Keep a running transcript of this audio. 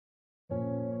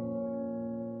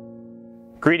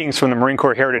Greetings from the Marine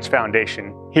Corps Heritage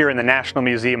Foundation here in the National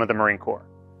Museum of the Marine Corps.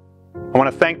 I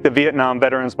want to thank the Vietnam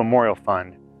Veterans Memorial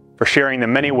Fund for sharing the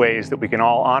many ways that we can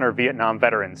all honor Vietnam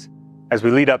veterans as we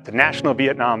lead up to National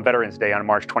Vietnam Veterans Day on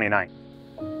March 29th.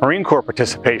 Marine Corps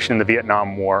participation in the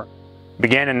Vietnam War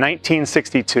began in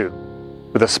 1962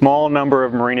 with a small number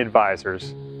of Marine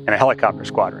advisors and a helicopter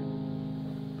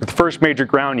squadron. But the first major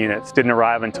ground units didn't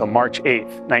arrive until March 8,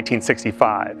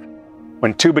 1965,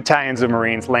 when 2 battalions of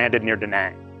Marines landed near Da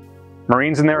Nang.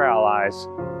 Marines and their allies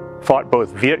fought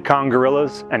both Viet Cong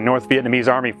guerrillas and North Vietnamese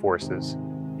Army forces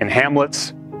in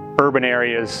hamlets, urban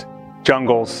areas,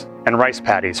 jungles, and rice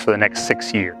paddies for the next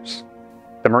 6 years.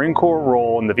 The Marine Corps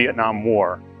role in the Vietnam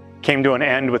War came to an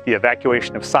end with the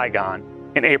evacuation of Saigon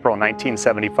in April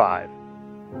 1975,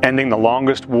 ending the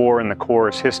longest war in the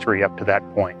Corps' history up to that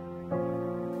point.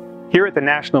 Here at the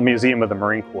National Museum of the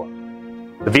Marine Corps,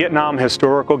 the Vietnam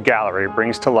Historical Gallery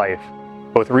brings to life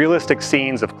both realistic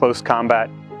scenes of close combat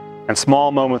and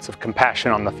small moments of compassion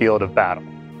on the field of battle.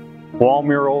 Wall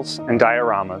murals and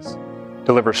dioramas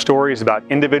deliver stories about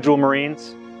individual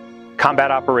Marines,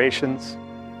 combat operations,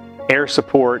 air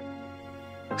support,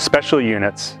 special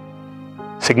units,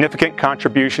 significant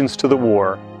contributions to the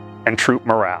war, and troop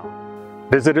morale.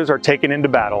 Visitors are taken into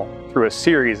battle through a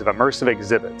series of immersive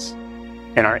exhibits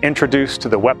and are introduced to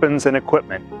the weapons and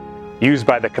equipment used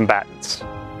by the combatants,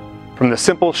 from the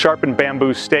simple sharpened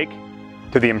bamboo stake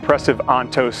to the impressive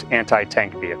Ontos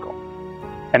anti-tank vehicle.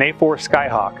 An A-4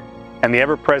 Skyhawk and the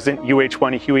ever-present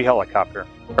UH-1 Huey helicopter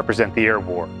represent the air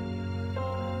war.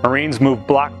 Marines move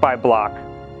block by block,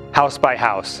 house by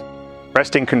house,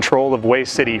 wresting control of Hue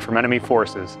City from enemy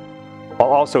forces,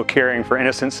 while also caring for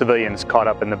innocent civilians caught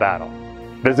up in the battle.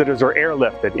 Visitors are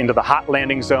airlifted into the hot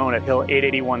landing zone at Hill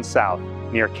 881 South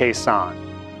near Khe Sanh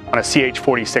on a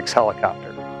CH-46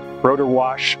 helicopter. Rotor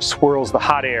wash swirls the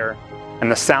hot air, and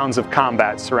the sounds of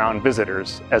combat surround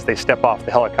visitors as they step off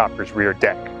the helicopter's rear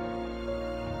deck.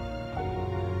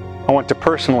 I want to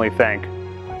personally thank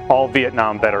all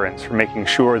Vietnam veterans for making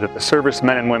sure that the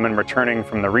servicemen and women returning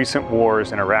from the recent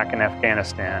wars in Iraq and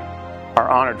Afghanistan are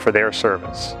honored for their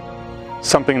service,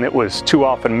 something that was too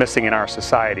often missing in our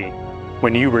society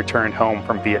when you returned home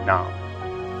from Vietnam.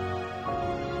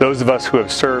 Those of us who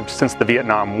have served since the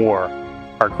Vietnam War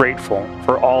are grateful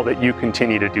for all that you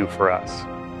continue to do for us.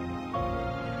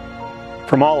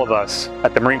 From all of us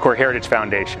at the Marine Corps Heritage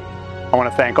Foundation, I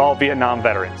want to thank all Vietnam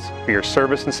veterans for your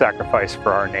service and sacrifice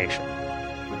for our nation.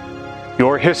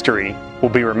 Your history will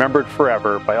be remembered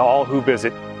forever by all who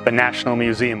visit the National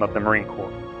Museum of the Marine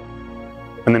Corps.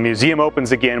 When the museum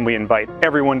opens again, we invite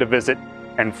everyone to visit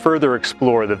and further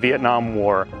explore the Vietnam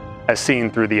War as seen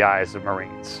through the eyes of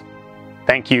Marines.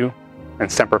 Thank you, and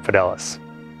Semper Fidelis.